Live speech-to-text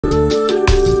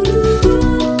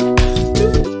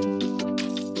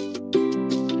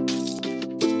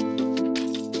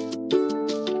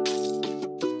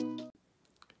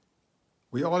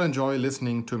all enjoy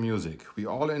listening to music. We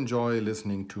all enjoy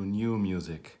listening to new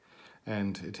music.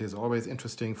 And it is always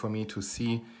interesting for me to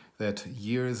see that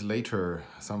years later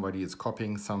somebody is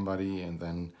copying somebody and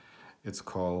then it's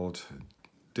called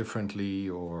differently,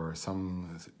 or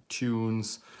some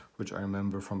tunes which I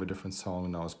remember from a different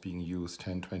song now is being used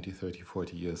 10, 20, 30,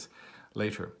 40 years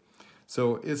later.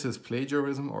 So is this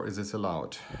plagiarism or is this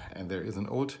allowed? And there is an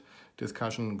old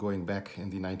discussion going back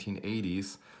in the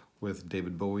 1980s with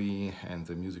David Bowie and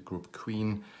the music group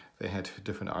Queen. They had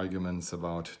different arguments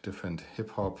about different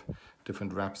hip-hop,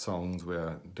 different rap songs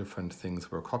where different things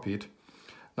were copied.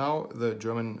 Now the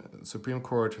German Supreme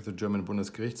Court, the German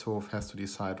Bundesgerichtshof, has to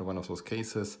decide on one of those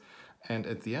cases, and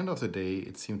at the end of the day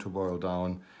it seemed to boil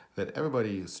down that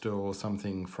everybody stole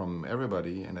something from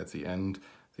everybody, and at the end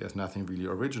there's nothing really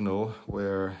original,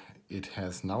 where it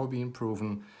has now been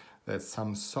proven that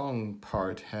some song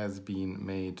part has been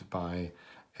made by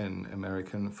an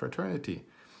American fraternity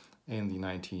in the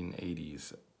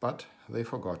 1980s, but they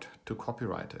forgot to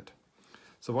copyright it.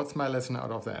 So what's my lesson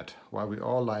out of that? Why we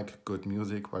all like good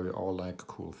music, why we all like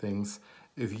cool things.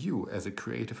 If you, as a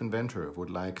creative inventor, would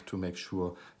like to make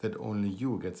sure that only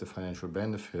you get the financial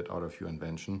benefit out of your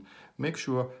invention, make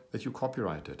sure that you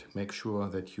copyright it, make sure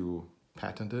that you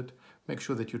patent it, make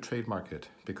sure that you trademark it.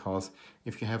 Because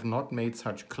if you have not made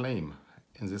such claim,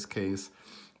 in this case,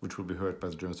 which will be heard by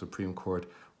the German Supreme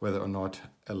Court, whether or not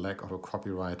a lack of a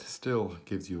copyright still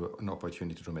gives you an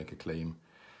opportunity to make a claim,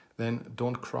 then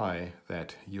don't cry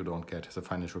that you don't get the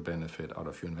financial benefit out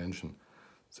of your invention.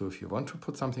 So if you want to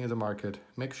put something in the market,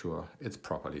 make sure it's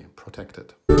properly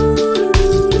protected.